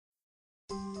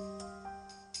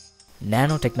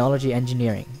Nanotechnology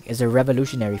engineering is a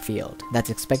revolutionary field that's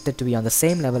expected to be on the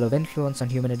same level of influence on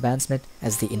human advancement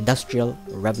as the Industrial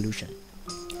Revolution.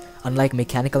 Unlike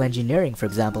mechanical engineering, for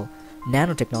example,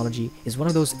 nanotechnology is one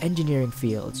of those engineering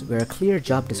fields where a clear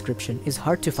job description is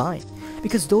hard to find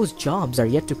because those jobs are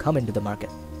yet to come into the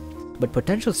market. But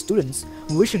potential students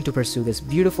wishing to pursue this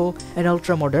beautiful and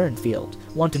ultra-modern field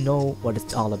want to know what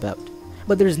it's all about.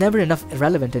 But there's never enough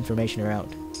relevant information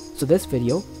around, so this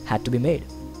video had to be made.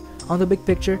 On the big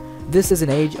picture, this is an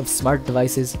age of smart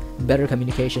devices, better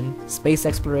communication, space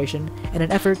exploration, and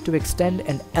an effort to extend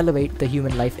and elevate the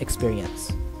human life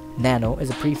experience. Nano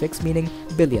is a prefix meaning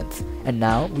billionth, and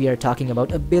now we are talking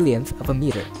about a billionth of a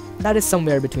meter. That is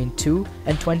somewhere between 2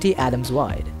 and 20 atoms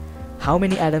wide. How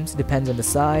many atoms depends on the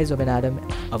size of an atom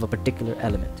of a particular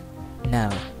element.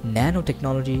 Now,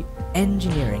 nanotechnology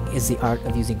engineering is the art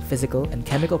of using physical and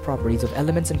chemical properties of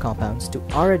elements and compounds to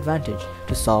our advantage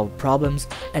to solve problems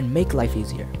and make life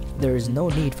easier. There is no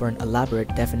need for an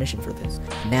elaborate definition for this.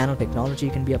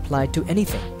 Nanotechnology can be applied to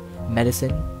anything: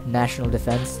 medicine, national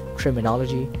defense,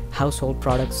 criminology, household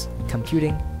products,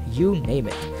 computing, you name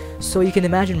it. So you can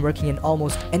imagine working in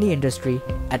almost any industry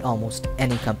at almost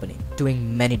any company,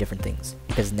 doing many different things,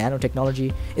 because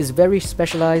nanotechnology is very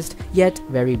specialized yet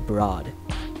very broad.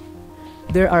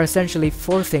 There are essentially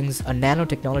 4 things a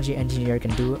nanotechnology engineer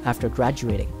can do after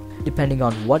graduating, depending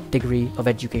on what degree of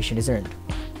education is earned.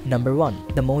 Number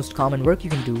 1, the most common work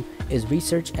you can do is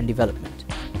research and development.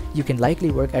 You can likely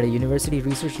work at a university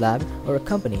research lab or a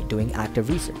company doing active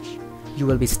research. You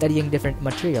will be studying different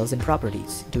materials and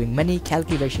properties, doing many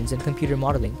calculations and computer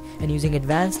modeling, and using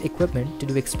advanced equipment to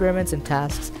do experiments and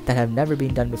tasks that have never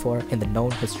been done before in the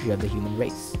known history of the human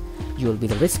race. You will be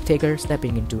the risk taker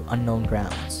stepping into unknown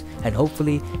grounds, and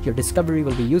hopefully your discovery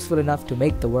will be useful enough to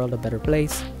make the world a better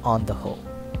place on the whole.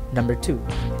 Number 2,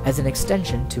 as an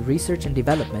extension to research and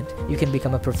development, you can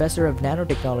become a professor of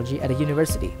nanotechnology at a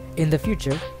university. In the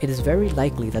future, it is very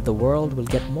likely that the world will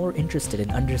get more interested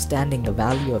in understanding the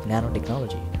value of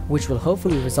nanotechnology, which will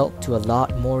hopefully result to a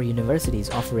lot more universities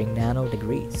offering nano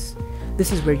degrees.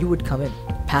 This is where you would come in,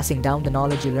 passing down the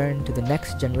knowledge you learn to the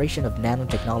next generation of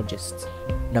nanotechnologists.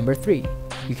 Number 3,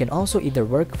 you can also either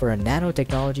work for a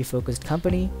nanotechnology-focused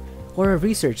company or a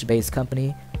research-based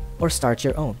company, or start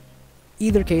your own.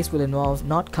 Either case will involve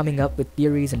not coming up with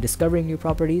theories and discovering new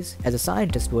properties, as a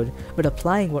scientist would, but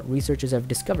applying what researchers have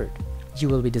discovered. You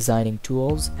will be designing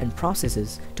tools and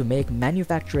processes to make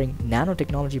manufacturing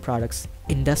nanotechnology products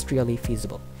industrially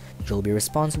feasible. You'll be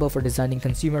responsible for designing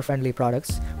consumer-friendly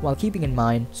products while keeping in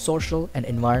mind social and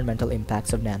environmental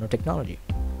impacts of nanotechnology.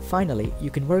 Finally,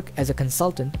 you can work as a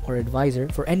consultant or advisor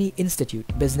for any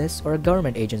institute, business, or a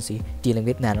government agency dealing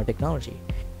with nanotechnology.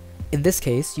 In this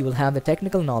case, you will have the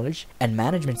technical knowledge and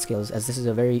management skills, as this is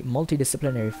a very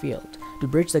multidisciplinary field, to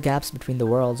bridge the gaps between the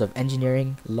worlds of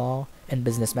engineering, law, and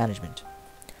business management.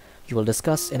 You will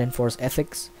discuss and enforce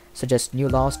ethics, suggest new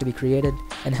laws to be created,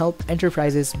 and help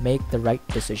enterprises make the right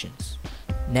decisions.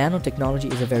 Nanotechnology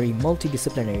is a very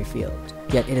multidisciplinary field,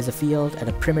 yet it is a field at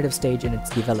a primitive stage in its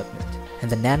development,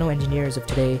 and the nano-engineers of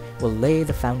today will lay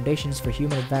the foundations for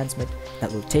human advancement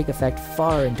that will take effect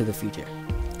far into the future.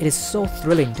 It is so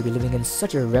thrilling to be living in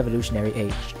such a revolutionary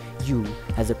age. You,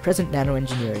 as the present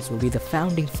nano-engineers, will be the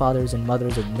founding fathers and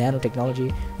mothers of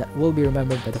nanotechnology that will be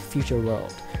remembered by the future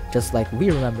world, just like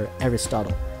we remember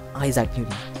Aristotle, Isaac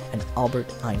Newton, and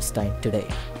Albert Einstein today.